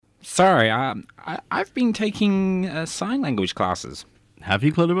Sorry, I've been taking sign language classes. Have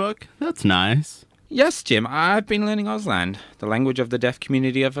you, Clutterbuck? That's nice. Yes, Jim, I've been learning Auslan, the language of the deaf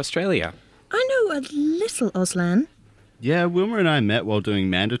community of Australia. I know a little Auslan. Yeah, Wilma and I met while doing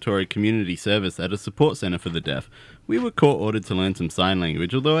mandatory community service at a support centre for the deaf. We were court-ordered to learn some sign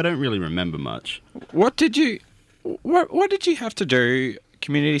language, although I don't really remember much. What did you have to do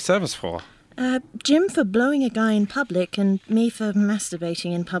community service for? Jim for blowing a guy in public and me for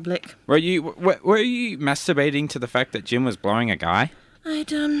masturbating in public. Were you masturbating to the fact that Jim was blowing a guy?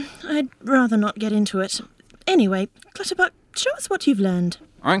 I'd rather not get into it. Anyway, Clutterbuck, show us what you've learned.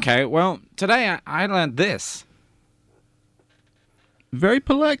 Okay, well, today I learned this. Very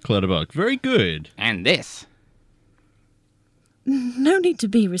polite, Clutterbuck. Very good. And this. No need to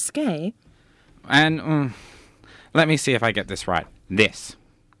be risque. And, let me see if I get this right. This.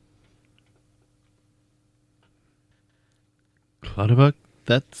 Clutterbuck,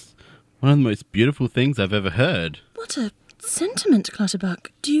 that's one of the most beautiful things I've ever heard. What a sentiment,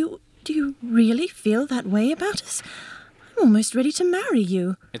 Clutterbuck. Do you really feel that way about us? I'm almost ready to marry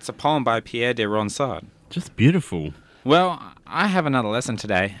you. It's a poem by Pierre de Ronsard. Just beautiful. Well, I have another lesson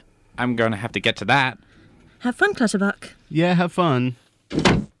today. I'm going to have to get to that. Have fun, Clutterbuck. Yeah, have fun.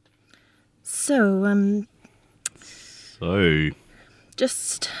 So,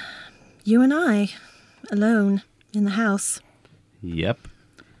 just you and I, alone, in the house. Yep.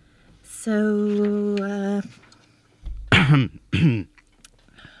 So,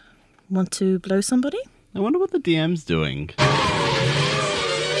 want to blow somebody? I wonder what the DM's doing.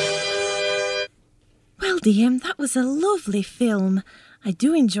 Well, DM, that was a lovely film. I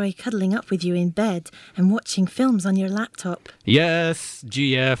do enjoy cuddling up with you in bed and watching films on your laptop. Yes,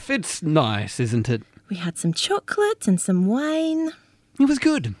 GF, it's nice, isn't it? We had some chocolate and some wine. It was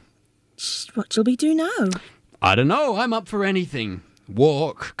good. Shh, what shall we do now? I don't know, I'm up for anything.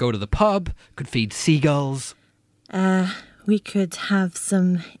 Walk, go to the pub, could feed seagulls. We could have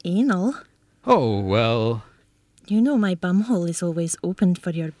some anal. Oh, well... You know my bumhole is always open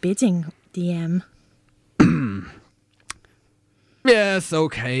for your bidding, DM. Yes,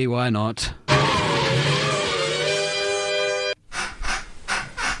 okay, why not?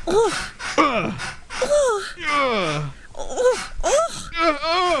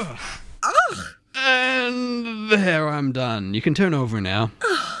 And there, I'm done. You can turn over now.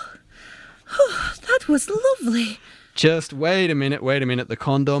 That was lovely. Just wait a minute. The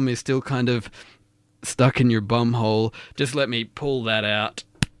condom is still kind of stuck in your bum hole. Just let me pull that out.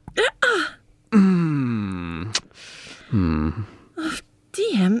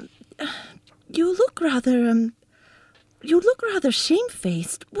 DM, you look rather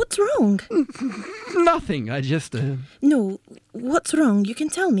shamefaced. What's wrong? Nothing, I just... No, what's wrong? You can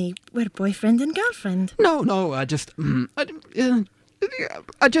tell me. We're boyfriend and girlfriend. No, I just...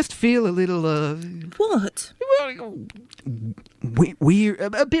 I just feel a little, What? weird,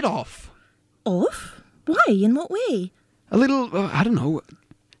 a bit off. Off? Why? In what way? A little, I don't know,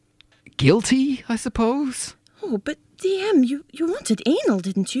 guilty, I suppose. Oh, but DM, you wanted anal,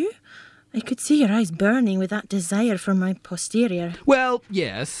 didn't you? I could see your eyes burning with that desire for my posterior. Well,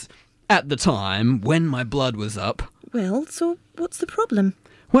 yes, at the time, when my blood was up. Well, so what's the problem?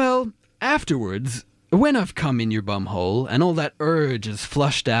 Well, afterwards, when I've come in your bumhole and all that urge is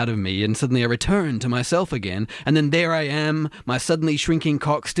flushed out of me and suddenly I return to myself again, and then there I am, my suddenly shrinking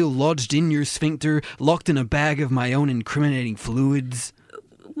cock still lodged in your sphincter, locked in a bag of my own incriminating fluids.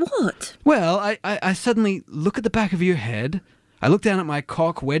 What? Well, I suddenly look at the back of your head. I look down at my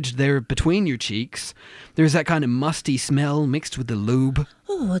cock wedged there between your cheeks. There's that kind of musty smell mixed with the lube.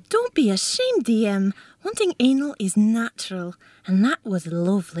 Oh, don't be ashamed, DM. Wanting anal is natural, and that was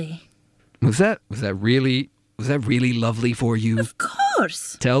lovely. Was that really lovely for you? Of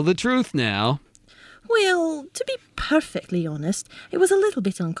course. Tell the truth now. Well, to be perfectly honest, it was a little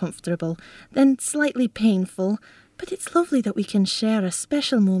bit uncomfortable, then slightly painful, but it's lovely that we can share a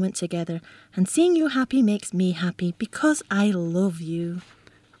special moment together, and seeing you happy makes me happy because I love you.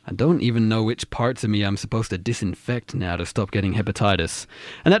 I don't even know which parts of me I'm supposed to disinfect now to stop getting hepatitis.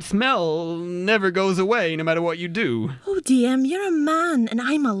 And that smell never goes away no matter what you do. Oh, DM, you're a man and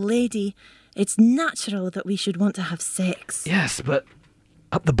I'm a lady. It's natural that we should want to have sex. Yes, but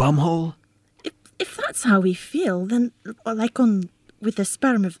up the bumhole? If that's how we feel, then, with the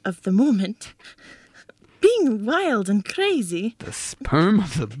sperm of the moment, being wild and crazy. The sperm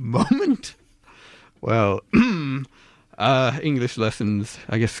of the moment? Well, English lessons,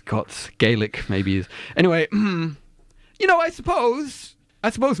 I guess Scots, Gaelic maybe is. Anyway, I suppose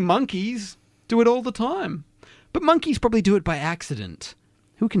monkeys do it all the time. But monkeys probably do it by accident.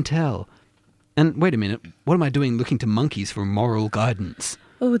 Who can tell? And wait a minute, what am I doing looking to monkeys for moral guidance?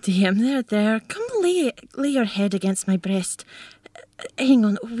 Oh, DM, there. Come lay your head against my breast. Hang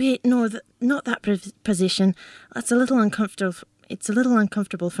on, wait, no, not that position. That's a little uncomfortable. It's a little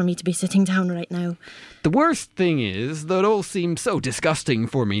uncomfortable for me to be sitting down right now. The worst thing is, though it all seems so disgusting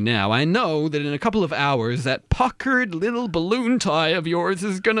for me now, I know that in a couple of hours that puckered little balloon tie of yours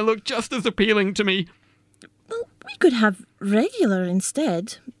is going to look just as appealing to me. Well, we could have regular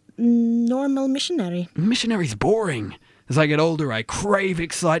instead. Normal missionary. Missionary's boring. As I get older, I crave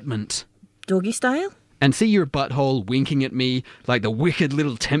excitement. Doggy style? And see your butthole winking at me like the wicked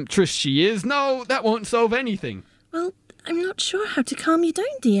little temptress she is? No, that won't solve anything. Well, I'm not sure how to calm you down,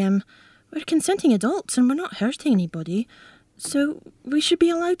 DM. We're consenting adults and we're not hurting anybody. So we should be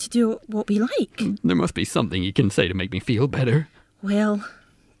allowed to do what we like. There must be something you can say to make me feel better. Well,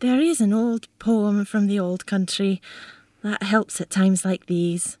 there is an old poem from the old country that helps at times like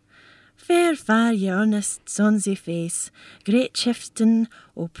these. Fair fare ye earnest sonsy face, great chieftain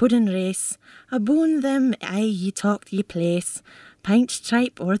o' puddin' race, abone them aye ye talked ye place, pint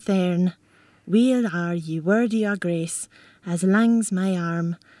tripe or thern. Weel are ye worthy o' grace, as lang's my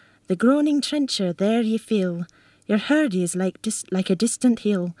arm. The groaning trencher there ye feel, your herd is like a distant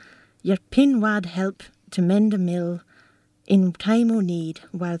hill, your pin wad help to mend a mill, in time o' need,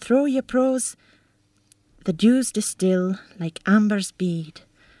 while through your prose, the dews distill like amber's bead.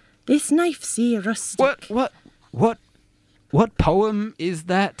 This knife see rustic. What poem is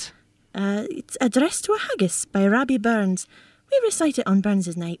that? It's addressed to a haggis by Rabbie Burns. We recite it on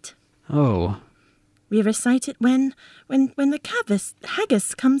Burns's night. Oh. We recite it when the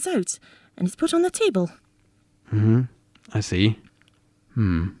haggis comes out and it's put on the table. I see.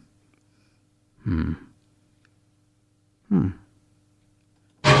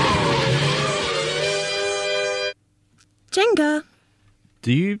 Jenga.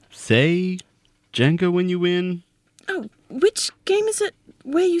 Do you say Jenga when you win? Oh, which game is it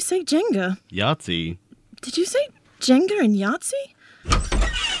where you say Jenga? Yahtzee. Did you say Jenga and Yahtzee?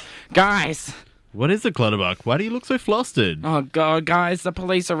 Guys! What is it, Clutterbuck? Why do you look so flustered? Oh, God, guys, the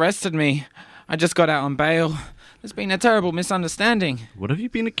police arrested me. I just got out on bail. There's been a terrible misunderstanding. What have you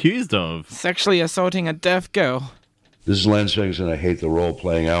been accused of? Sexually assaulting a deaf girl. This is Lansings, and I hate the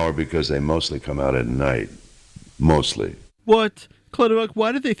role-playing hour because they mostly come out at night. Mostly. What? Clutterbuck,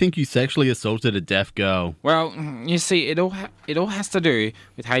 why did they think you sexually assaulted a deaf girl? Well, you see, it all has to do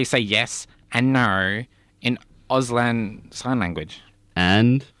with how you say yes and no in Auslan Sign Language.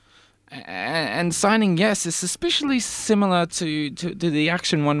 And signing yes is suspiciously similar to the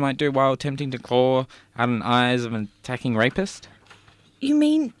action one might do while attempting to claw out an eyes of an attacking rapist. You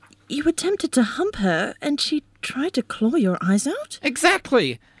mean you attempted to hump her and she tried to claw your eyes out?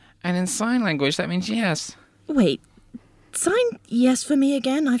 Exactly! And in sign language, that means yes. Wait, sign yes for me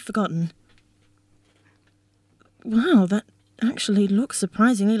again? I've forgotten. Wow, that actually looks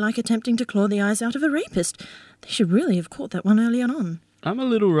surprisingly like attempting to claw the eyes out of a rapist. They should really have caught that one earlier on. I'm a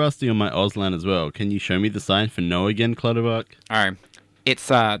little rusty on my Auslan as well. Can you show me the sign for no again, Clutterbuck? Oh, it's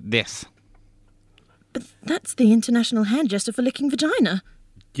this. But that's the international hand gesture for licking vagina.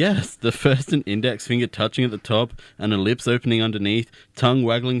 Yes, the first and index finger touching at the top and a lips opening underneath, tongue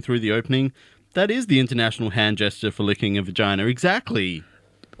waggling through the opening. That is the international hand gesture for licking a vagina, exactly.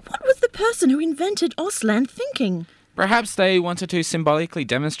 What was the person who invented Auslan thinking? Perhaps they wanted to symbolically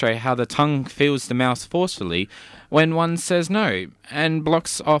demonstrate how the tongue feels the mouth forcefully when one says no and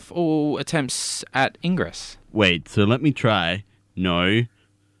blocks off all attempts at ingress. Wait, so let me try. No.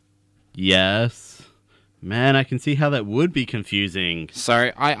 Yes. Man, I can see how that would be confusing.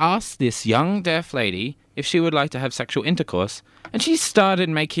 So I asked this young deaf lady if she would like to have sexual intercourse, and she started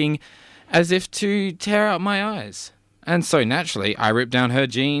making as if to tear out my eyes. And so naturally, I ripped down her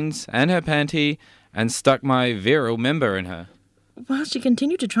jeans and her panty and stuck my virile member in her. While she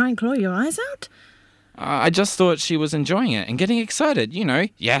continued to try and claw your eyes out? I just thought she was enjoying it and getting excited, you know.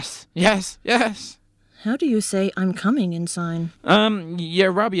 Yes, yes, yes. How do you say I'm coming in sign? You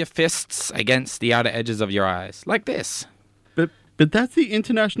rub your fists against the outer edges of your eyes, like this. But that's the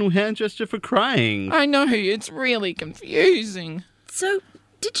international hand gesture for crying. I know, it's really confusing. So,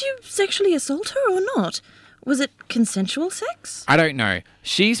 did you sexually assault her or not? Was it consensual sex? I don't know.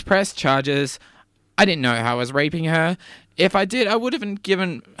 She's pressed charges. I didn't know how I was raping her. If I did, I would have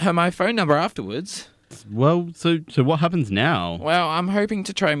given her my phone number afterwards. Well, so what happens now? Well, I'm hoping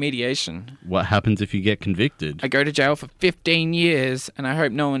to try mediation. What happens if you get convicted? I go to jail for 15 years, and I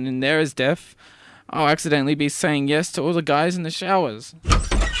hope no one in there is deaf. I'll accidentally be saying yes to all the guys in the showers.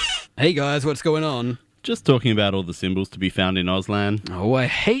 Hey guys, what's going on? Just talking about all the symbols to be found in Auslan. Oh, I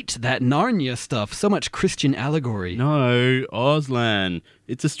hate that Narnia stuff. So much Christian allegory. No, Auslan.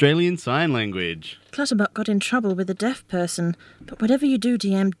 It's Australian Sign Language. Clutterbuck got in trouble with a deaf person, but whatever you do,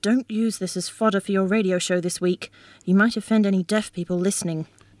 DM, don't use this as fodder for your radio show this week. You might offend any deaf people listening.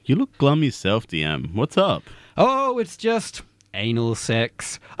 You look glum yourself, DM. What's up? Oh, it's just anal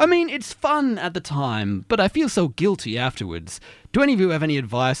sex. I mean, it's fun at the time, but I feel so guilty afterwards. Do any of you have any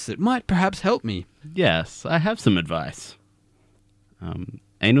advice that might perhaps help me? Yes, I have some advice.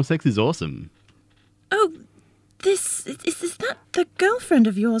 Anal sex is awesome. Oh, is that the girlfriend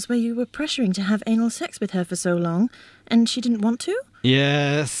of yours where you were pressuring to have anal sex with her for so long, and she didn't want to?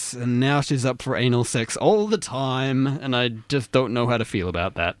 Yes, and now she's up for anal sex all the time, and I just don't know how to feel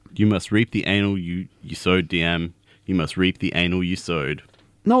about that. You must reap the anal you sowed, DM. You must reap the anal you sowed.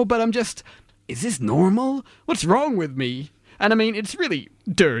 No, but I'm just... Is this normal? What's wrong with me? And I mean, it's really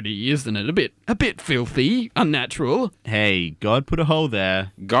dirty, isn't it? A bit filthy, unnatural. Hey, God put a hole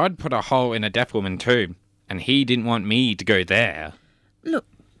there. God put a hole in a deaf woman too, and he didn't want me to go there. Look,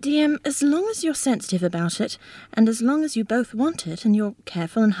 DM, as long as you're sensitive about it, and as long as you both want it, and you're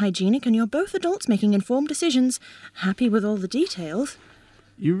careful and hygienic, and you're both adults making informed decisions, happy with all the details...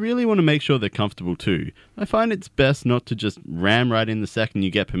 You really want to make sure they're comfortable too. I find it's best not to just ram right in the second you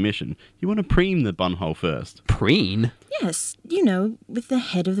get permission. You want to preen the bunhole first. Preen? Yes, you know, with the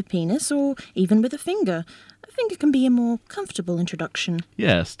head of the penis, or even with a finger. A finger can be a more comfortable introduction.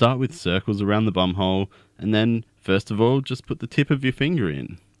 Yeah, start with circles around the bumhole, and then, first of all, just put the tip of your finger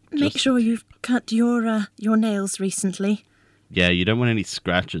in. Make sure you've cut your nails recently. Yeah, you don't want any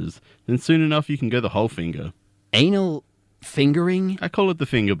scratches. Then soon enough you can go the whole finger. Anal fingering? I call it the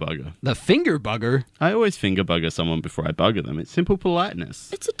finger bugger. The finger bugger? I always finger bugger someone before I bugger them. It's simple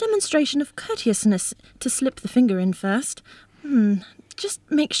politeness. It's a demonstration of courteousness to slip the finger in first. Just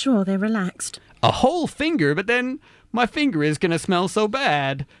make sure they're relaxed. A whole finger, but then my finger is going to smell so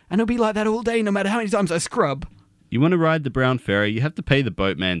bad. And it'll be like that all day no matter how many times I scrub. You want to ride the brown ferry, you have to pay the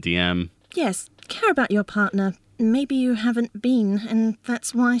boatman, DM. Yes, care about your partner. Maybe you haven't been, and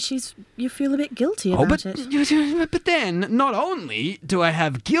that's why you feel a bit guilty about it. But then, not only do I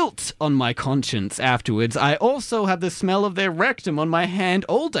have guilt on my conscience afterwards, I also have the smell of their rectum on my hand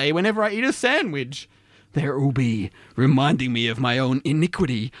all day whenever I eat a sandwich. Their ubi, reminding me of my own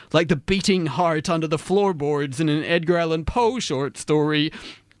iniquity, like the beating heart under the floorboards in an Edgar Allan Poe short story.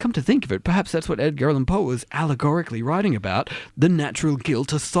 Come to think of it, perhaps that's what Edgar Allan Poe was allegorically writing about, the natural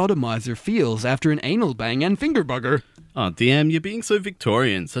guilt a sodomizer feels after an anal bang and finger bugger. Oh, DM, you're being so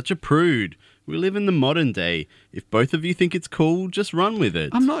Victorian, such a prude. We live in the modern day. If both of you think it's cool, just run with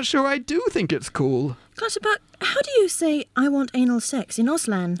it. I'm not sure I do think it's cool. Clutterbuck, how do you say, I want anal sex in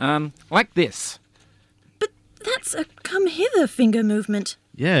Auslan? Like this. But that's a come hither finger movement.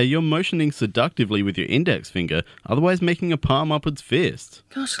 Yeah, you're motioning seductively with your index finger, otherwise making a palm upwards fist.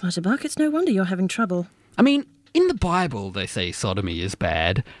 Gosh, Clutterbuck, it's no wonder you're having trouble. I mean, in the Bible, they say sodomy is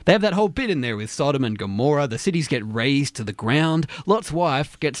bad. They have that whole bit in there with Sodom and Gomorrah. The cities get razed to the ground. Lot's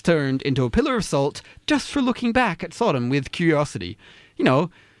wife gets turned into a pillar of salt just for looking back at Sodom with curiosity. You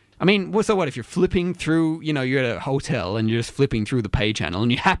know, I mean, so what if you're flipping through, you're at a hotel and you're just flipping through the pay channel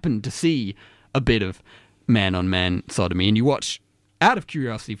and you happen to see a bit of man-on-man sodomy and you watch... out of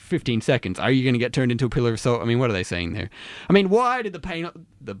curiosity, for 15 seconds, are you going to get turned into a pillar of salt? I mean, what are they saying there? I mean, why did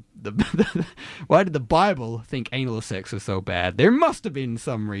why did the Bible think anal sex was so bad? There must have been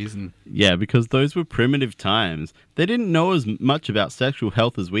some reason. Yeah, because those were primitive times. They didn't know as much about sexual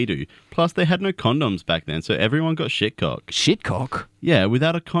health as we do. Plus, they had no condoms back then, so everyone got shitcock. Shitcock? Yeah,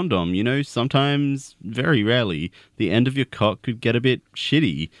 without a condom, sometimes, very rarely, the end of your cock could get a bit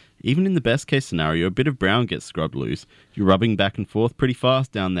shitty. Even in the best case scenario, a bit of brown gets scrubbed loose. You're rubbing back and forth pretty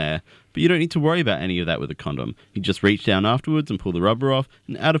fast down there. But you don't need to worry about any of that with a condom. You just reach down afterwards and pull the rubber off,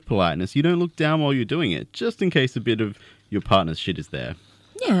 and out of politeness, you don't look down while you're doing it, just in case a bit of your partner's shit is there.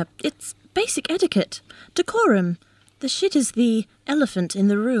 Yeah, it's basic etiquette. Decorum. The shit is the elephant in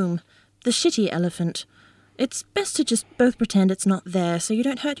the room. The shitty elephant. It's best to just both pretend it's not there so you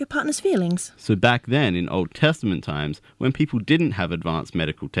don't hurt your partner's feelings. So back then, in Old Testament times, when people didn't have advanced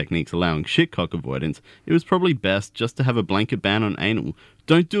medical techniques allowing shitcock avoidance, it was probably best just to have a blanket ban on anal.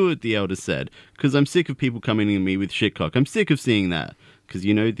 Don't do it, the elders said, because I'm sick of people coming to me with shitcock. I'm sick of seeing that. Because,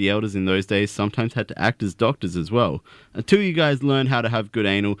 the elders in those days sometimes had to act as doctors as well. Until you guys learn how to have good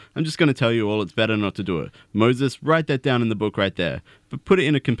anal, I'm just going to tell you all it's better not to do it. Moses, write that down in the book right there. But put it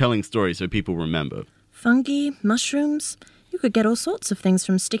in a compelling story so people remember. Fungi, mushrooms. You could get all sorts of things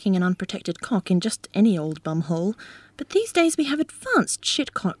from sticking an unprotected cock in just any old bumhole. But these days we have advanced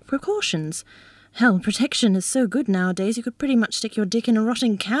shitcock precautions. Hell, protection is so good nowadays you could pretty much stick your dick in a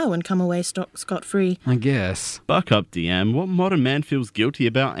rotting cow and come away scot-free. I guess. Buck up, DM. What modern man feels guilty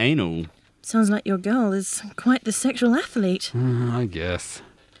about anal? Sounds like your girl is quite the sexual athlete. I guess.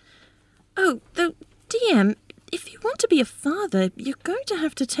 Oh, though, DM, if you want to be a father, you're going to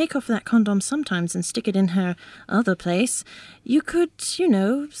have to take off that condom sometimes and stick it in her other place. You could,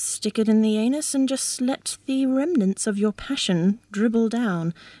 stick it in the anus and just let the remnants of your passion dribble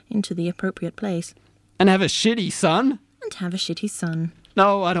down into the appropriate place. And have a shitty son? And have a shitty son.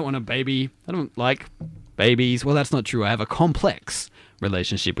 No, I don't want a baby. I don't like babies. Well, that's not true. I have a complex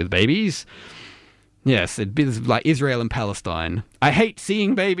relationship with babies. Yes, it's like Israel and Palestine. I hate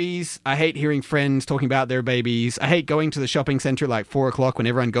seeing babies. I hate hearing friends talking about their babies. I hate going to the shopping centre at like 4 o'clock when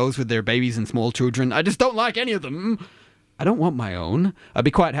everyone goes with their babies and small children. I just don't like any of them. I don't want my own. I'd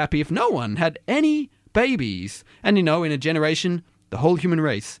be quite happy if no one had any babies. And in a generation, the whole human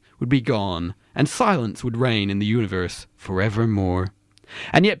race would be gone, and silence would reign in the universe forevermore.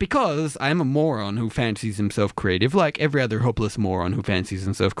 And yet, because I am a moron who fancies himself creative, like every other hopeless moron who fancies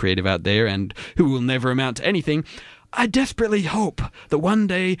himself creative out there and who will never amount to anything, I desperately hope that one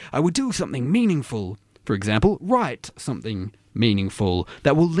day I would do something meaningful. For example, write something meaningful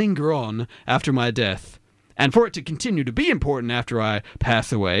that will linger on after my death. And for it to continue to be important after I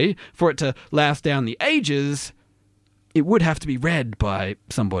pass away, for it to last down the ages, it would have to be read by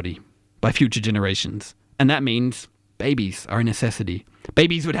somebody, by future generations. And that means babies are a necessity.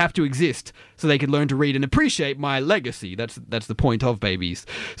 Babies would have to exist so they could learn to read and appreciate my legacy. That's the point of babies.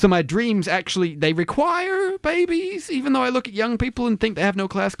 So my dreams actually, they require babies, even though I look at young people and think they have no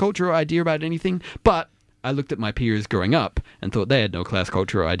class culture or idea about anything. But I looked at my peers growing up and thought they had no class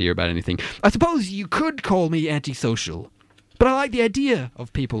culture or idea about anything. I suppose you could call me antisocial. But I like the idea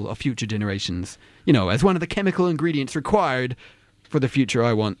of people of future generations, as one of the chemical ingredients required for the future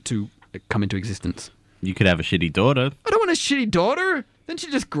I want to come into existence. You could have a shitty daughter. I don't want a shitty daughter. Then she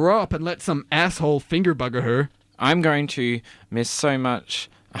just grow up and let some asshole finger bugger her. I'm going to miss so much.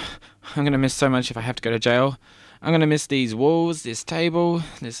 I'm going to miss so much if I have to go to jail. I'm going to miss these walls, this table,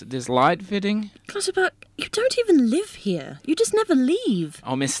 this light fitting. Clutterbuck, you don't even live here. You just never leave.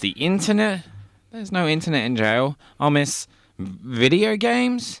 I'll miss the internet. There's no internet in jail. I'll miss video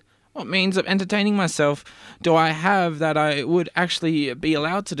games. What means of entertaining myself do I have that I would actually be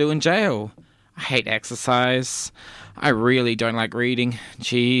allowed to do in jail? I hate exercise. I really don't like reading.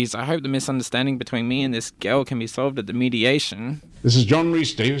 Jeez, I hope the misunderstanding between me and this girl can be solved at the mediation. This is John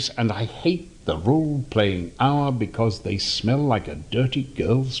Rhys Davis, and I hate the role-playing hour because they smell like a dirty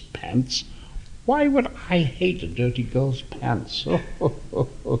girl's pants. Why would I hate a dirty girl's pants?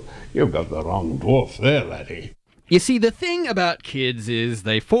 You've got the wrong dwarf there, laddie. You see, the thing about kids is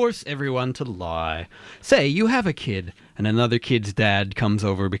they force everyone to lie. Say you have a kid, and another kid's dad comes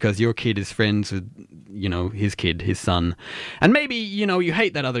over because your kid is friends with, his kid, his son. And maybe, you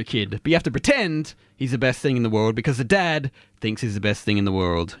hate that other kid, but you have to pretend he's the best thing in the world because the dad thinks he's the best thing in the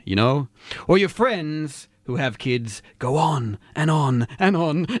world, Or your friends who have kids go on and on and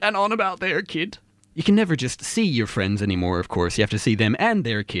on and on about their kid. You can never just see your friends anymore, of course. You have to see them and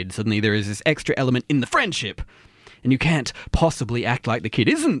their kid. Suddenly there is this extra element in the friendship. And you can't possibly act like the kid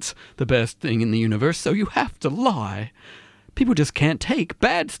isn't the best thing in the universe, so you have to lie. People just can't take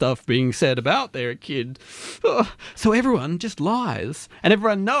bad stuff being said about their kid. Ugh. So everyone just lies. And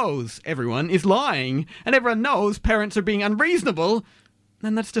everyone knows everyone is lying. And everyone knows parents are being unreasonable.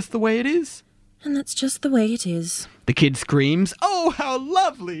 And that's just the way it is. And that's just the way it is. The kid screams, "Oh, how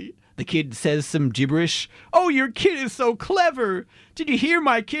lovely!" The kid says some gibberish. "Oh, your kid is so clever! Did you hear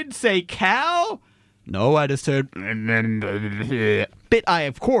my kid say cow?" No, I just heard... But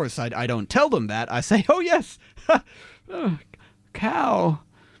of course, I don't tell them that. I say, "Oh, yes, cow.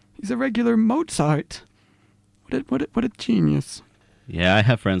 He's a regular Mozart. What a genius." Yeah, I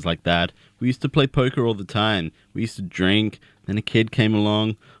have friends like that. We used to play poker all the time. We used to drink. Then a kid came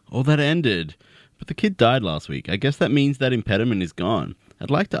along. All that ended. But the kid died last week. I guess that means that impediment is gone.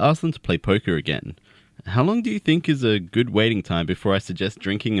 I'd like to ask them to play poker again. How long do you think is a good waiting time before I suggest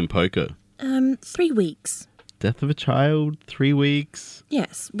drinking and poker? 3 weeks. Death of a child, 3 weeks?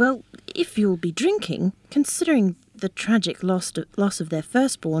 Yes, well, if you'll be drinking, considering the tragic loss of their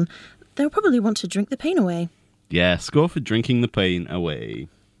firstborn, they'll probably want to drink the pain away. Yeah, score for drinking the pain away.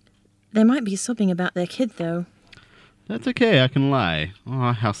 They might be sobbing about their kid, though. That's okay, I can lie.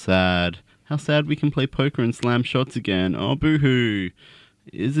 Oh, how sad. How sad we can play poker and slam shots again. Oh, boo-hoo.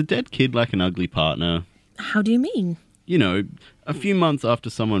 Is a dead kid like an ugly partner? How do you mean? A few months after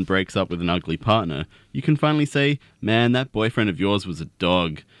someone breaks up with an ugly partner, you can finally say, "Man, that boyfriend of yours was a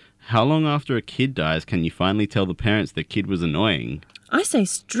dog." How long after a kid dies can you finally tell the parents their kid was annoying? I say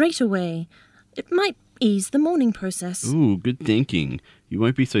straight away. It might ease the mourning process. Ooh, good thinking. You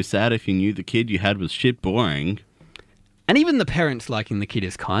won't be so sad if you knew the kid you had was shit boring. And even the parents liking the kid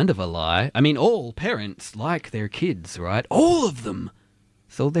is kind of a lie. I mean, all parents like their kids, right? All of them.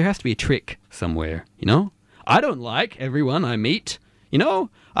 So there has to be a trick somewhere, you know? I don't like everyone I meet, you know?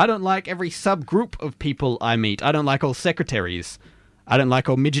 I don't like every subgroup of people I meet. I don't like all secretaries. I don't like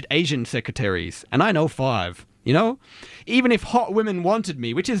all midget Asian secretaries. And I know 5, you know? Even if hot women wanted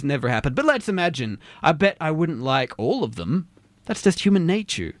me, which has never happened, but let's imagine, I bet I wouldn't like all of them. That's just human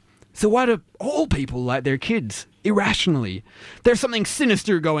nature. So why do all people like their kids? Irrationally. There's something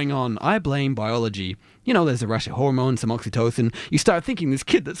sinister going on. I blame biology. You know, there's a rush of hormones, some oxytocin. You start thinking this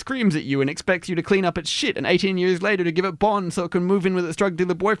kid that screams at you and expects you to clean up its shit, and 18 years later to give it bond so it can move in with its drug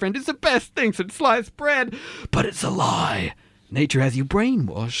dealer boyfriend is the best thing since sliced bread. But it's a lie. Nature has you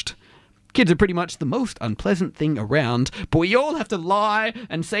brainwashed. Kids are pretty much the most unpleasant thing around, but we all have to lie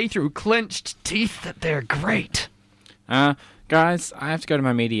and say through clenched teeth that they're great. Guys, I have to go to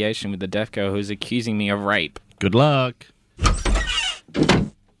my mediation with the deaf girl who's accusing me of rape. Good luck.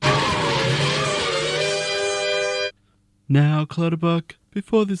 Now, Clutterbuck,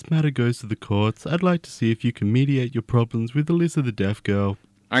 before this matter goes to the courts, I'd like to see if you can mediate your problems with Alyssa the deaf girl.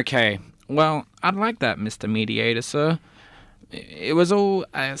 Okay, well, I'd like that, Mr. Mediator, sir. It was all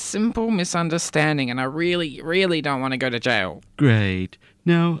a simple misunderstanding, and I really, really don't want to go to jail. Great.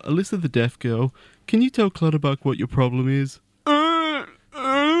 Now, Alyssa the deaf girl, can you tell Clutterbuck what your problem is?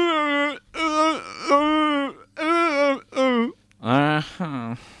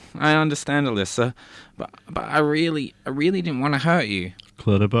 I understand, Alyssa, but I really didn't want to hurt you.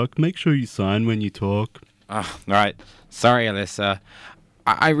 Clutterbuck, make sure you sign when you talk. Oh, right. Sorry, Alyssa.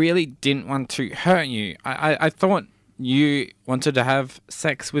 I really didn't want to hurt you. I thought you wanted to have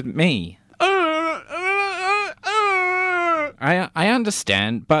sex with me. I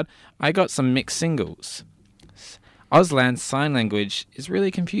understand, but I got some mixed signals. Auslan's sign language is really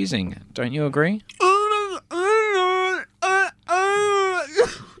confusing. Don't you agree?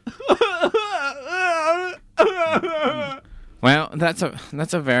 Well, that's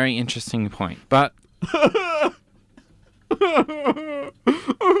a very interesting point, but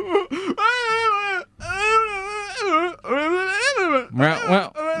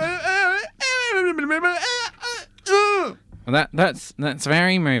that's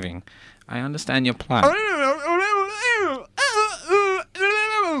very moving. I understand your plight.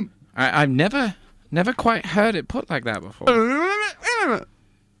 I've never quite heard it put like that before.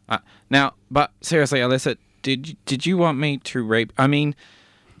 Now, but seriously, Alyssa, did you want me to rape? I mean,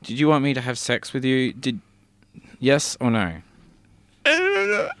 did you want me to have sex with you? Yes or no?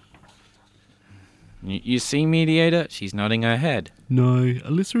 You see, Mediator? She's nodding her head. No,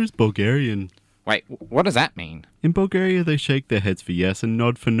 Alyssa is Bulgarian. Wait, what does that mean? In Bulgaria, they shake their heads for yes and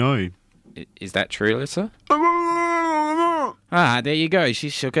nod for no. Is that true, Alyssa? There you go. She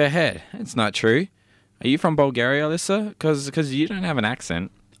shook her head. It's not true. Are you from Bulgaria, Alyssa? Because you don't have an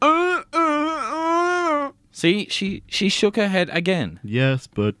accent. See, she shook her head again. Yes,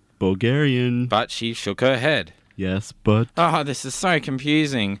 but Bulgarian. But she shook her head. Yes, but... Oh, this is so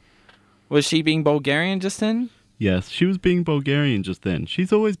confusing. Was she being Bulgarian just then? Yes, she was being Bulgarian just then.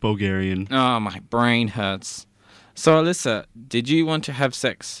 She's always Bulgarian. Oh, my brain hurts. So, Alyssa, did you want to have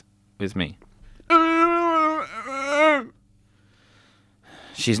sex with me?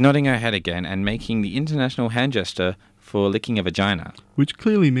 She's nodding her head again and making the international hand gesture for licking a vagina. Which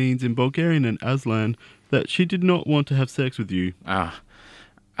clearly means in Bulgarian and Aslan that she did not want to have sex with you.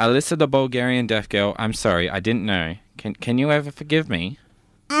 Alyssa the Bulgarian deaf girl, I'm sorry, I didn't know. Can you ever forgive me?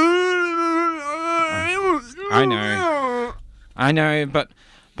 I know,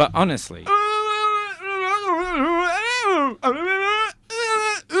 but honestly.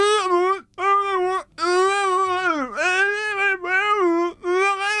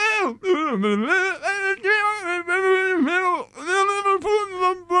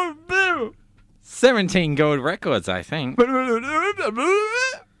 $17 gold records, I think.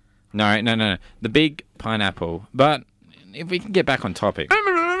 No. The big pineapple. But if we can get back on topic.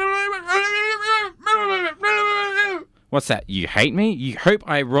 What's that? You hate me? You hope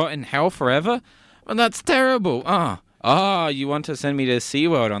I rot in hell forever? Well, that's terrible. You want to send me to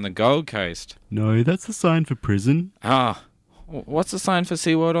SeaWorld on the Gold Coast? No, that's a sign for prison. What's the sign for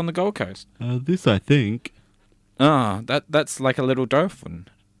SeaWorld on the Gold Coast? This, I think. That's like a little dolphin.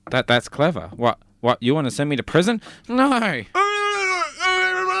 That's clever. What, you want to send me to prison? No!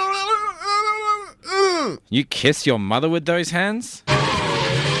 You kiss your mother with those hands?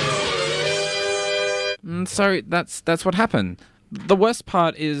 So that's what happened. The worst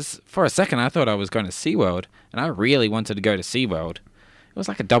part is, for a second I thought I was going to SeaWorld, and I really wanted to go to SeaWorld. It was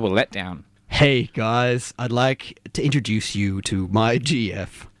like a double letdown. Hey, guys, I'd like to introduce you to my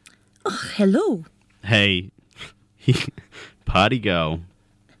GF. Oh, hello. Hey, party girl.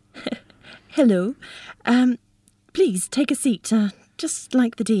 Hello. Please take a seat, just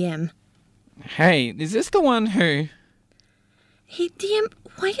like the DM. Hey, is this the one who... Hey, DM,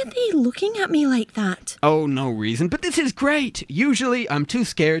 why are they looking at me like that? Oh, no reason, but this is great. Usually, I'm too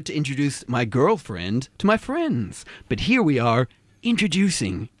scared to introduce my girlfriend to my friends. But here we are,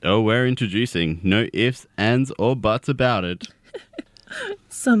 introducing. Oh, we're introducing. No ifs, ands, or buts about it.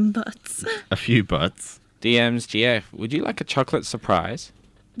 Some butts. A few buts. DM's GF, would you like a chocolate surprise?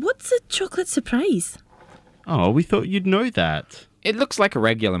 What's a chocolate surprise? Oh, we thought you'd know that. It looks like a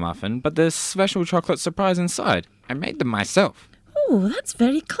regular muffin, but there's special chocolate surprise inside. I made them myself. Oh, that's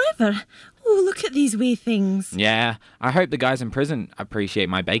very clever. Oh, look at these wee things. Yeah, I hope the guys in prison appreciate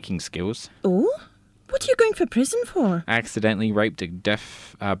my baking skills. Oh? What are you going for prison for? I accidentally raped a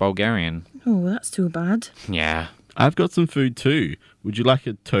deaf Bulgarian. Oh, that's too bad. Yeah. I've got some food too. Would you like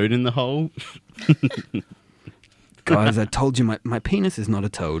a toad in the hole? Guys, I told you my penis is not a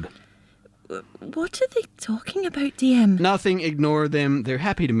toad. What are they talking about, DM? Nothing, ignore them. They're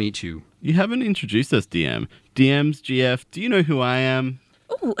happy to meet you. You haven't introduced us, DM. DM's GF, do you know who I am?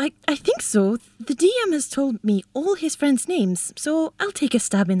 Oh, I think so. The DM has told me all his friends' names, so I'll take a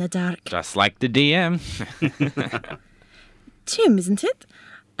stab in the dark. Just like the DM. Tim, isn't it?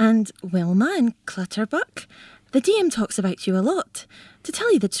 And Wilma and Clutterbuck. The DM talks about you a lot. To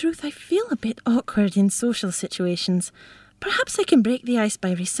tell you the truth, I feel a bit awkward in social situations. Perhaps I can break the ice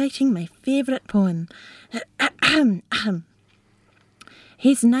by reciting my favourite poem.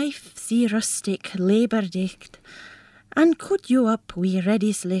 His knife see rustic, labour dicht, and cut you up wi'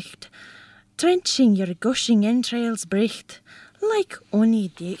 ready slicht, trenching your gushing entrails bricht, like ony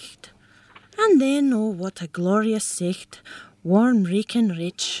dicht. And then, oh, what a glorious sicht, warm, reeking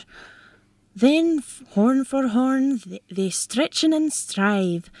rich. Then, horn for horn, they stretchen and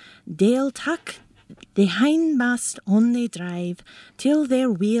strive, they'll tack the hindmast on they drive, till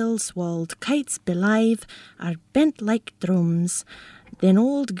their wheels, walled kites belive, are bent like drums. Then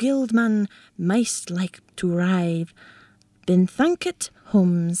old Guildman mist like to rive. Ben Thankit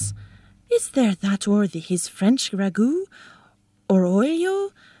hums. Is there that o'er his French ragout, or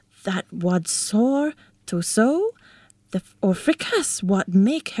oilio that wad soar to sow? Or fricasse what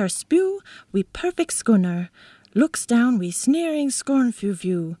make her spew wi' perfect scunner, looks down wi' sneering scornful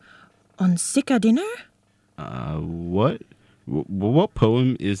view, on sic a dinner? What? What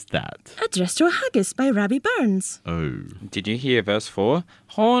poem is that? Addressed to a haggis by Rabbie Burns. Oh. Did you hear verse 4?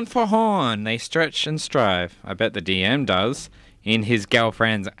 Horn for horn, they stretch and strive. I bet the DM does. In his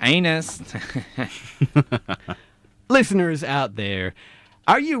girlfriend's anus. Listeners out there,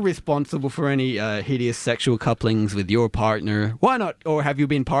 are you responsible for any hideous sexual couplings with your partner? Why not, or have you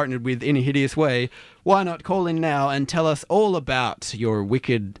been partnered with in a hideous way? Why not call in now and tell us all about your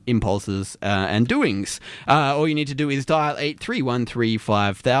wicked impulses and doings? All you need to do is dial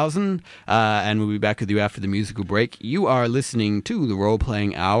 83135000 and we'll be back with you after the musical break. You are listening to the Role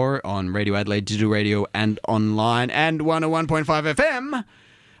Playing Hour on Radio Adelaide, digital radio and online and 101.5 FM.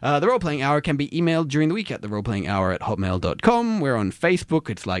 The Role-Playing Hour can be emailed during the week at theroleplayinghour@hotmail.com. We're on Facebook.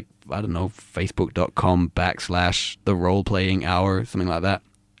 It's like, I don't know, facebook.com/The Role-Playing Hour, something like that.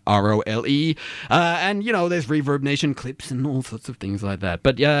 ROLE. And, you know, there's Reverb Nation clips and all sorts of things like that.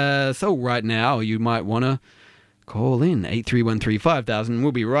 But, so right now, you might want to call in 83135000.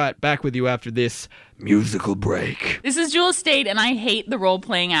 We'll be right back with you after this musical break. This is Jewel State, and I hate the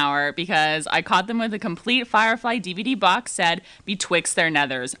role-playing hour because I caught them with a complete Firefly DVD box set betwixt their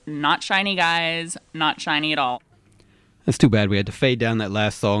nethers. Not shiny, guys. Not shiny at all. That's too bad we had to fade down that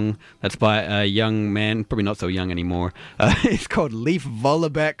last song. That's by a young man, probably not so young anymore. It's called Leif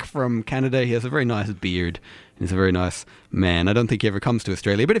Vollebeck from Canada. He has a very nice beard. He's a very nice man. I don't think he ever comes to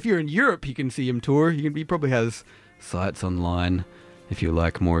Australia, but if you're in Europe, you can see him tour. He probably has sites online if you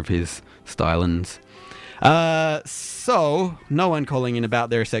like more of his stylings. So, no one calling in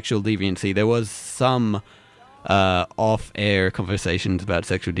about their sexual deviancy. There was some off-air conversations about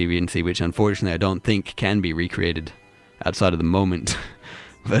sexual deviancy, which unfortunately I don't think can be recreated outside of the moment.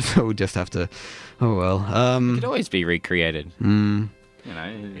 But we'll just have to... Oh, well. It could always be recreated. You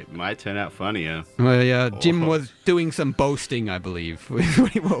know, It might turn out funnier. Well, yeah, Jim was doing some boasting, I believe.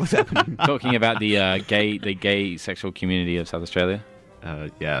 What was happening? talking about the gay sexual community of South Australia.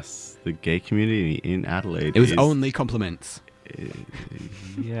 Yes, the gay community in Adelaide. It was is- only compliments.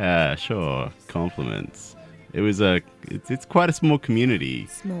 Yeah, sure. Compliments. It was it's quite a small community.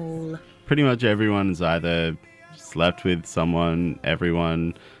 Small. Pretty much everyone's either slept with someone,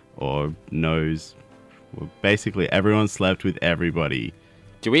 everyone, or knows. Well, basically, everyone slept with everybody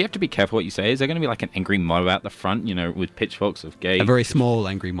Do we have to be careful what you say? Is there going to be like an angry mob out the front, with pitchforks of gay... A very small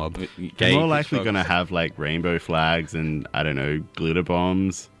angry mob. They're more likely going to have like rainbow flags and, I don't know, glitter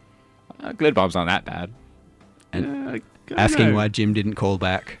bombs. Glitter bombs aren't that bad. And asking why Jim didn't call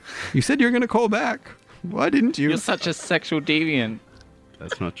back. You said you were going to call back. Why didn't you? You're such a sexual deviant.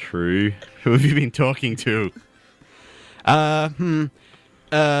 That's not true. Who have you been talking to?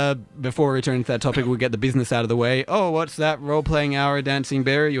 Before we return to that topic, we'll get the business out of the way. Oh, what's that role-playing hour, Dancing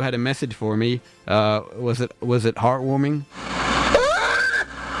Bear? You had a message for me. Was it heartwarming?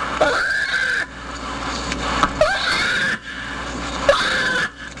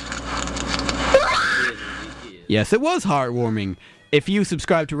 Yes, it was heartwarming. If you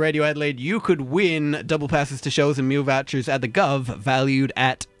subscribe to Radio Adelaide, you could win double passes to shows and meal vouchers at the Gov, valued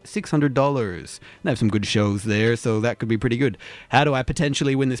at $600. They have some good shows there, so that could be pretty good. How do I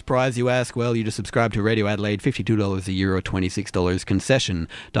potentially win this prize, you ask? Well, you just subscribe to Radio Adelaide, $52 a year or $26 concession.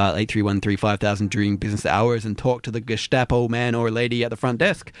 Dial 8313-5000 during business hours and talk to the Gestapo man or lady at the front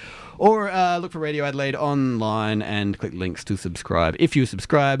desk. Or look for Radio Adelaide online and click links to subscribe. If you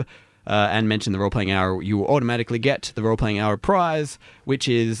subscribe... and mention the Role-Playing Hour, you will automatically get the Role-Playing Hour prize, which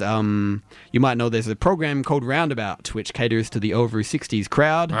is, you might know there's a program called Roundabout, which caters to the over 60s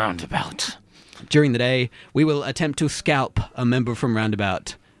crowd. Roundabout. During the day, we will attempt to scalp a member from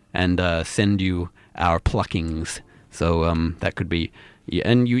Roundabout and send you our pluckings. So that could be,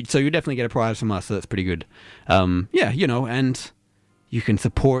 so you definitely get a prize from us, so that's pretty good. And you can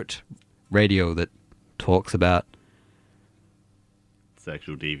support radio that talks about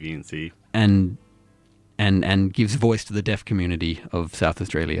sexual deviancy and gives voice to the deaf community of South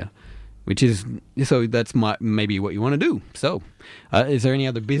Australia, which is that's maybe what you want to do. So, is there any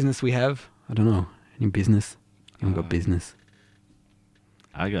other business we have? I don't know. Any business? You haven't got business.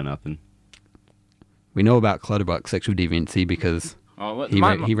 I got nothing. We know about Clutterbuck sexual deviancy because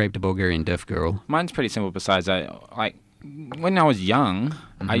he raped a Bulgarian deaf girl. Mine's pretty simple. Besides that, like when I was young,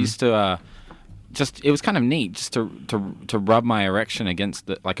 I used to. It was kind of neat just to rub my erection against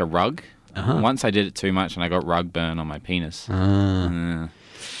like a rug. Once I did it too much and I got rug burn on my penis. I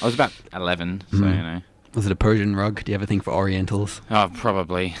was about 11, so Was it a Persian rug? Do you have a thing for Orientals? Oh,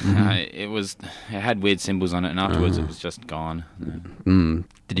 probably. It had weird symbols on it, and afterwards it was just gone.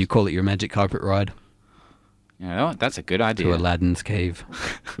 Did you call it your magic carpet ride? You know what? That's a good idea. To Aladdin's cave.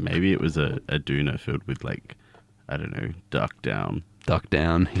 Maybe it was a doona filled with like, I don't know, duck down. Duck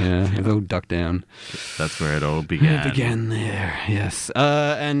down, yeah. Go duck down. That's where it all began. It began there, yes.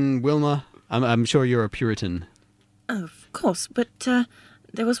 And Wilma, I'm sure you're a Puritan. Of course, but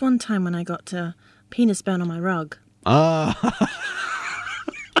there was one time when I got penis burn on my rug.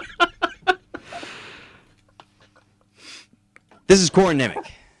 This is Corin Nemec.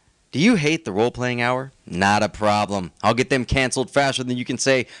 Do you hate the role-playing hour? Not a problem. I'll get them canceled faster than you can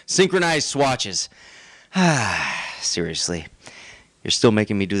say synchronized swatches. Seriously. You're still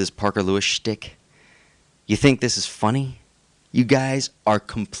making me do this Parker Lewis shtick? You think this is funny? You guys are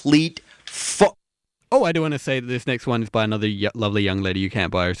complete Oh, I do want to say that this next one is by another lovely young lady. You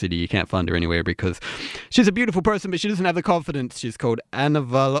can't buy her CD. You can't find her anywhere because she's a beautiful person, but she doesn't have the confidence. She's called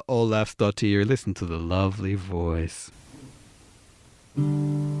Annavala Olafsdottir. Listen to the lovely voice.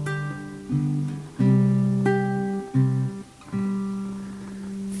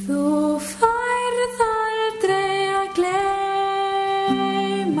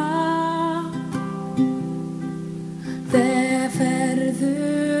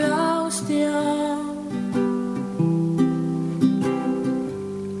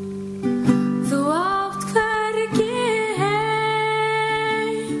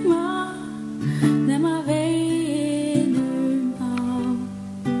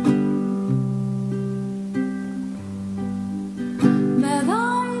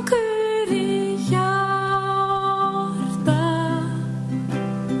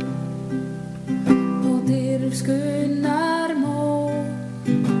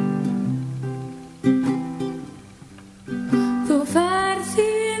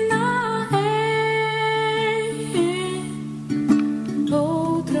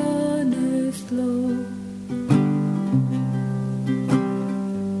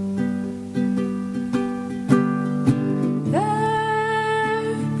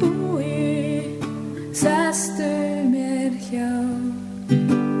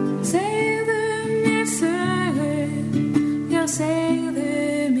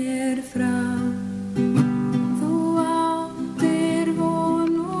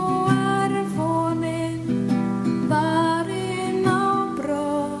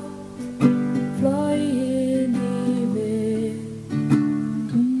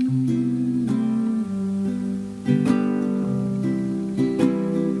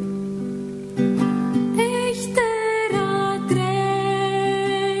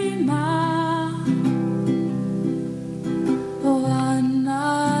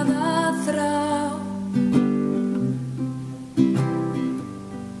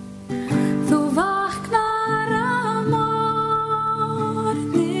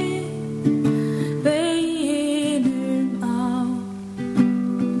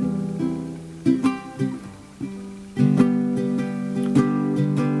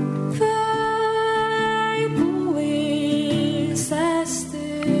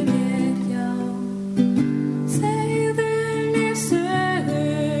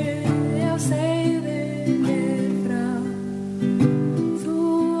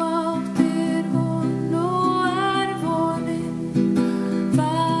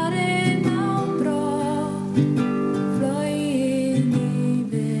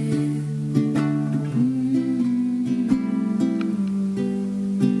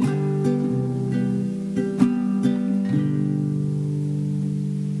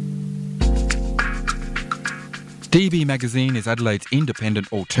 DB Magazine is Adelaide's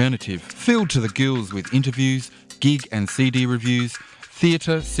independent alternative, filled to the gills with interviews, gig and CD reviews,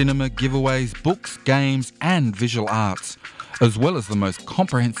 theatre, cinema, giveaways, books, games and visual arts, as well as the most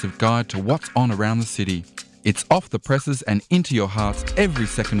comprehensive guide to what's on around the city. It's off the presses and into your hearts every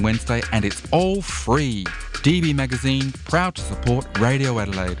second Wednesday, and it's all free. DB Magazine, proud to support Radio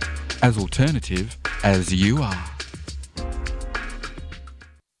Adelaide, as alternative as you are.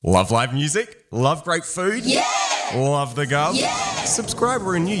 Love live music? Love great food? Yeah! Love the Gov? Yeah! Subscribe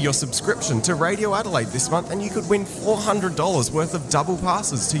or renew your subscription to Radio Adelaide this month and you could win $400 worth of double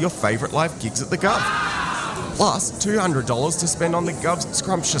passes to your favourite live gigs at the Gov. Plus $200 to spend on the Gov's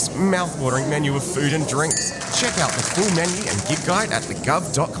scrumptious, mouth-watering menu of food and drinks. Check out the full menu and gig guide at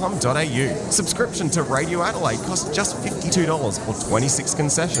thegov.com.au. Subscription to Radio Adelaide costs just $52 or 26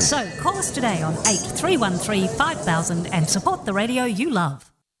 concessions. So call us today on 8313 5000 and support the radio you love.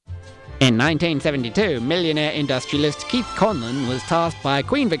 In 1972, millionaire industrialist Keith Conlon was tasked by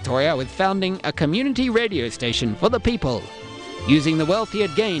Queen Victoria with founding a community radio station for the people. Using the wealth he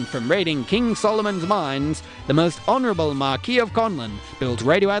had gained from raiding King Solomon's mines, the most honourable Marquis of Conlon built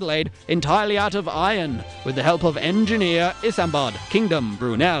Radio Adelaide entirely out of iron, with the help of engineer Isambard Kingdom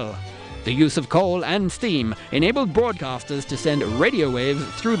Brunel. The use of coal and steam enabled broadcasters to send radio waves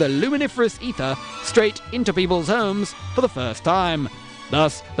through the luminiferous ether straight into people's homes for the first time.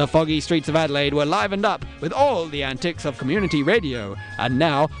 Thus, the foggy streets of Adelaide were livened up with all the antics of community radio, and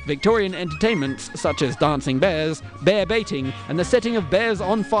now Victorian entertainments such as dancing bears, bear baiting, and the setting of bears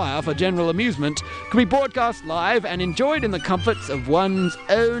on fire for general amusement can be broadcast live and enjoyed in the comforts of one's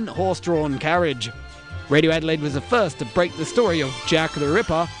own horse-drawn carriage. Radio Adelaide was the first to break the story of Jack the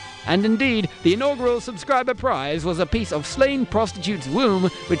Ripper, and indeed, the inaugural subscriber prize was a piece of slain prostitute's womb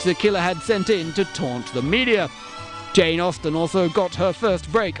which the killer had sent in to taunt the media. Jane Austen also got her first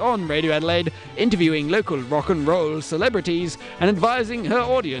break on Radio Adelaide, interviewing local rock and roll celebrities and advising her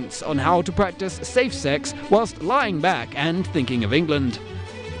audience on how to practice safe sex whilst lying back and thinking of England.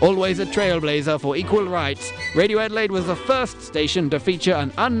 Always a trailblazer for equal rights, Radio Adelaide was the first station to feature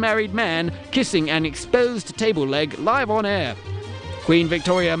an unmarried man kissing an exposed table leg live on air. Queen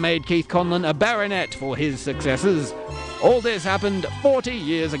Victoria made Keith Conlon a baronet for his successes. All this happened 40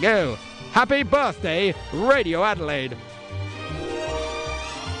 years ago. Happy birthday, Radio Adelaide.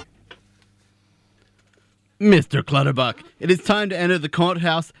 Mr. Clutterbuck, it is time to enter the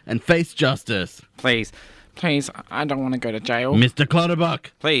courthouse and face justice. Please, I don't want to go to jail. Mr.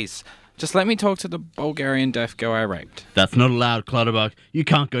 Clutterbuck. Please, just let me talk to the Bulgarian deaf girl I raped. That's not allowed, Clutterbuck. You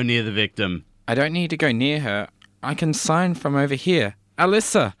can't go near the victim. I don't need to go near her. I can sign from over here.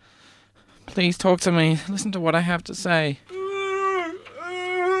 Alyssa, please talk to me. Listen to what I have to say.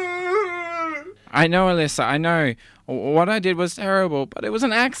 I know, Alyssa, I know. What I did was terrible, but it was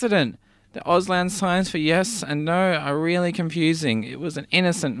an accident. The Auslan signs for yes and no are really confusing. It was an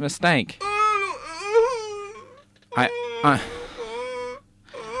innocent mistake. I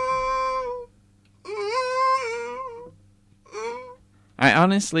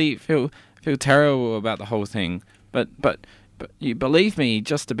honestly feel terrible about the whole thing. But you believe me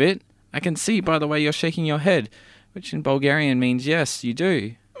just a bit. I can see by the way you're shaking your head, which in Bulgarian means yes, you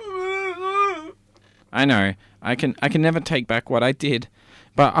do. I know. I can never take back what I did,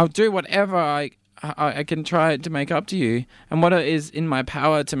 but I'll do whatever I can try to make up to you, and what is in my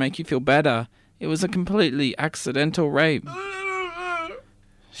power to make you feel better. It was a completely accidental rape.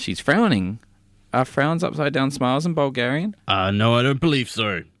 She's frowning. Are frowns upside down smiles in Bulgarian? No, I don't believe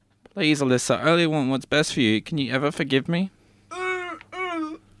so. Please, Alyssa, I only want what's best for you. Can you ever forgive me?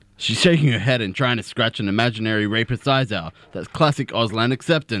 She's shaking her head and trying to scratch an imaginary rapist's eyes out. That's classic Auslan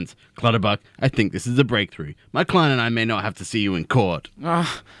acceptance. Clutterbuck, I think this is a breakthrough. My client and I may not have to see you in court.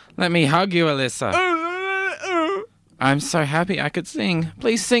 Let me hug you, Alyssa. I'm so happy I could sing.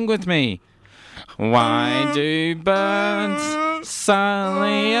 Please sing with me. Why do birds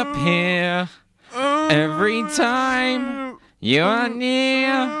suddenly appear every time you are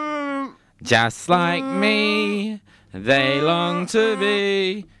near? Just like me, they long to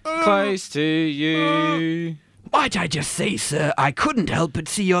be close to you. Might I just say, sir, I couldn't help but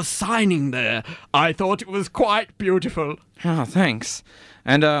see your signing there. I thought it was quite beautiful. Oh, thanks.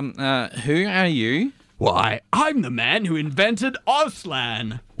 And, who are you? Why, I'm the man who invented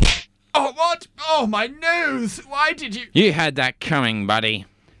Auslan. Oh, what? Oh, my nose! Why did you... You had that coming, buddy.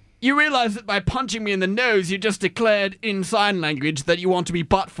 You realise that by punching me in the nose, you just declared in sign language that you want to be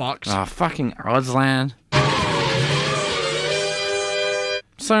butt-fucked. Oh, fucking Auslan.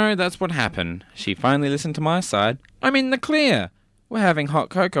 So that's what happened. She finally listened to my side. I'm in the clear. We're having hot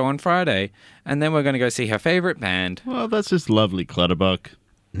cocoa on Friday, and then we're going to go see her favourite band. Well, that's just lovely, Clutterbuck.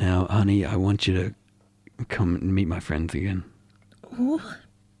 Now, honey, I want you to come and meet my friends again. Oh,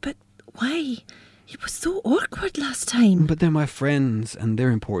 but why? It was so awkward last time. But they're my friends, and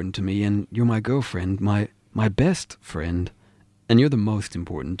they're important to me, and you're my girlfriend, my best friend, and you're the most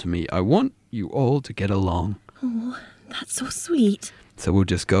important to me. I want you all to get along. Oh, that's so sweet. So we'll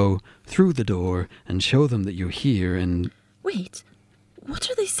just go through the door and show them that you're here and... Wait, what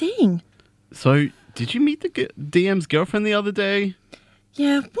are they saying? So, did you meet the DM's girlfriend the other day?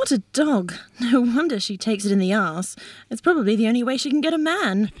 Yeah, what a dog. No wonder she takes it in the arse. It's probably the only way she can get a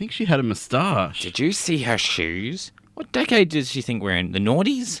man. I think she had a moustache. Did you see her shoes? What decade does she think we're in? The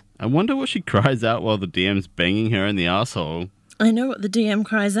noughties? I wonder what she cries out while the DM's banging her in the asshole. I know what the DM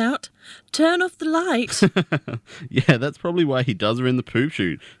cries out. Turn off the light. Yeah, that's probably why he does her in the poop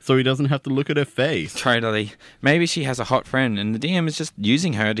chute, so he doesn't have to look at her face. Totally. Maybe she has a hot friend and the DM is just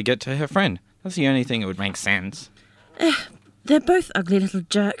using her to get to her friend. That's the only thing that would make sense. They're both ugly little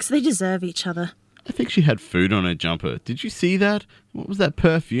jerks. They deserve each other. I think she had food on her jumper. Did you see that? What was that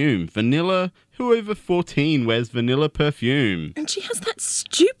perfume? Vanilla? Who over 14 wears vanilla perfume? And she has that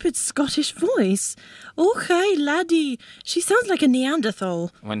stupid Scottish voice. Oh, hi, laddie. She sounds like a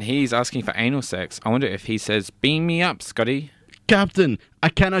Neanderthal. When he's asking for anal sex, I wonder if he says, "Beam me up, Scotty." Captain, I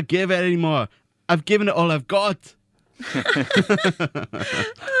cannot give it anymore. I've given it all I've got.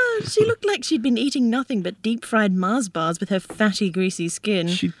 She looked like she'd been eating nothing but deep-fried Mars bars with her fatty, greasy skin.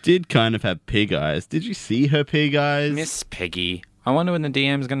 She did kind of have pig eyes. Did you see her pig eyes? Miss Piggy. I wonder when the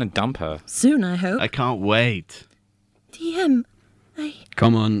DM's going to dump her. Soon, I hope. I can't wait. DM,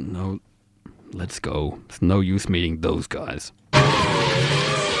 Come on, no, let's go. It's no use meeting those guys.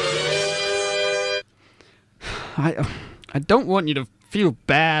 I don't want you to feel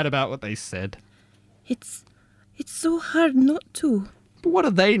bad about what they said. It's so hard not to. But what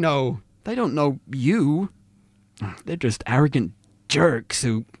do they know? They don't know you. They're just arrogant jerks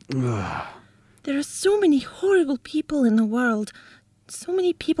who... There are so many horrible people in the world. So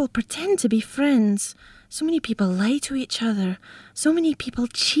many people pretend to be friends. So many people lie to each other. So many people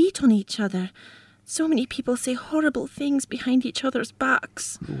cheat on each other. So many people say horrible things behind each other's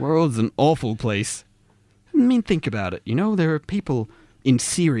backs. The world's an awful place. I mean, think about it. You know, there are people in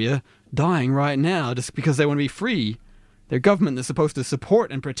Syria dying right now just because they want to be free. Their government that's supposed to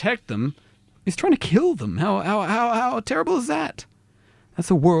support and protect them is trying to kill them. How terrible is that? That's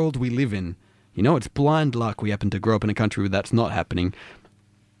the world we live in. You know, it's blind luck we happen to grow up in a country where that's not happening.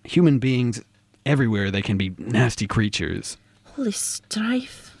 Human beings, everywhere they can be nasty creatures. All this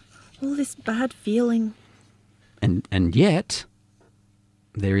strife, all this bad feeling. And yet,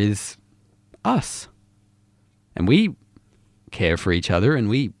 there is us. And we care for each other and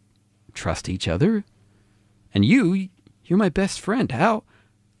we trust each other. And you're my best friend. How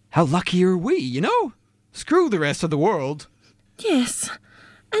lucky are we, you know? Screw the rest of the world. Yes.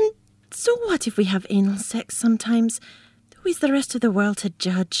 And so what if we have anal sex sometimes? Who is the rest of the world to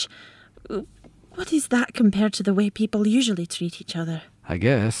judge? What is that compared to the way people usually treat each other? I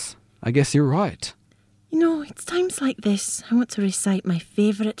guess you're right. You know, it's times like this I want to recite my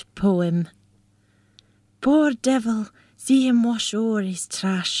favourite poem. Poor devil, see him wash o'er his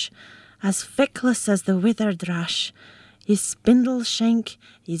trash, as feckless as the withered rash. His spindle shank,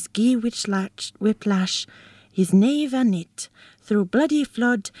 his gee whiplash, his knave a knit, through bloody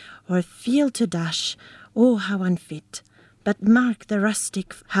flood or field to dash. Oh, how unfit! But mark the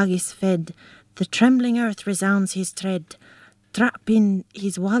rustic haggis fed, the trembling earth resounds his tread. Trap in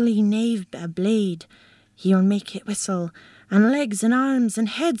his wally knave a blade, he'll make it whistle, and legs and arms and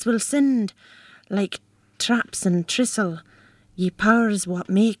heads will send, like traps and tristle. Ye powers what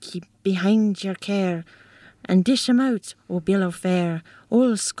make ye behind your care, and dish 'em out, O billow fair.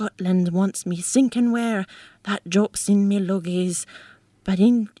 All Scotland wants me sinking where that drops in me luggies. But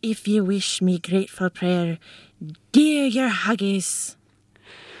if ye wish me grateful prayer, dear your haggis.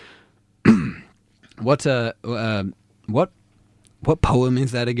 What poem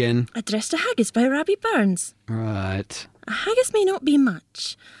is that again? Addressed to Haggis by Robbie Burns. Right. A haggis may not be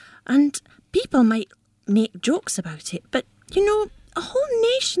much, and people might make jokes about it, but, you know, a whole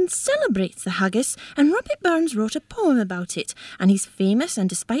nation celebrates the haggis, and Robert Burns wrote a poem about it, and he's famous, and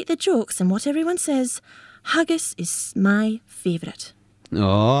despite the jokes and what everyone says, haggis is my favourite.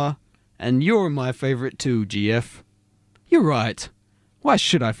 Aw, and you're my favourite too, GF. You're right. Why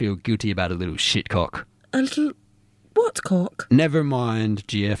should I feel guilty about a little shitcock? A little what cock? Never mind,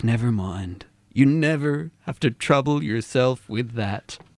 GF, never mind. You never have to trouble yourself with that.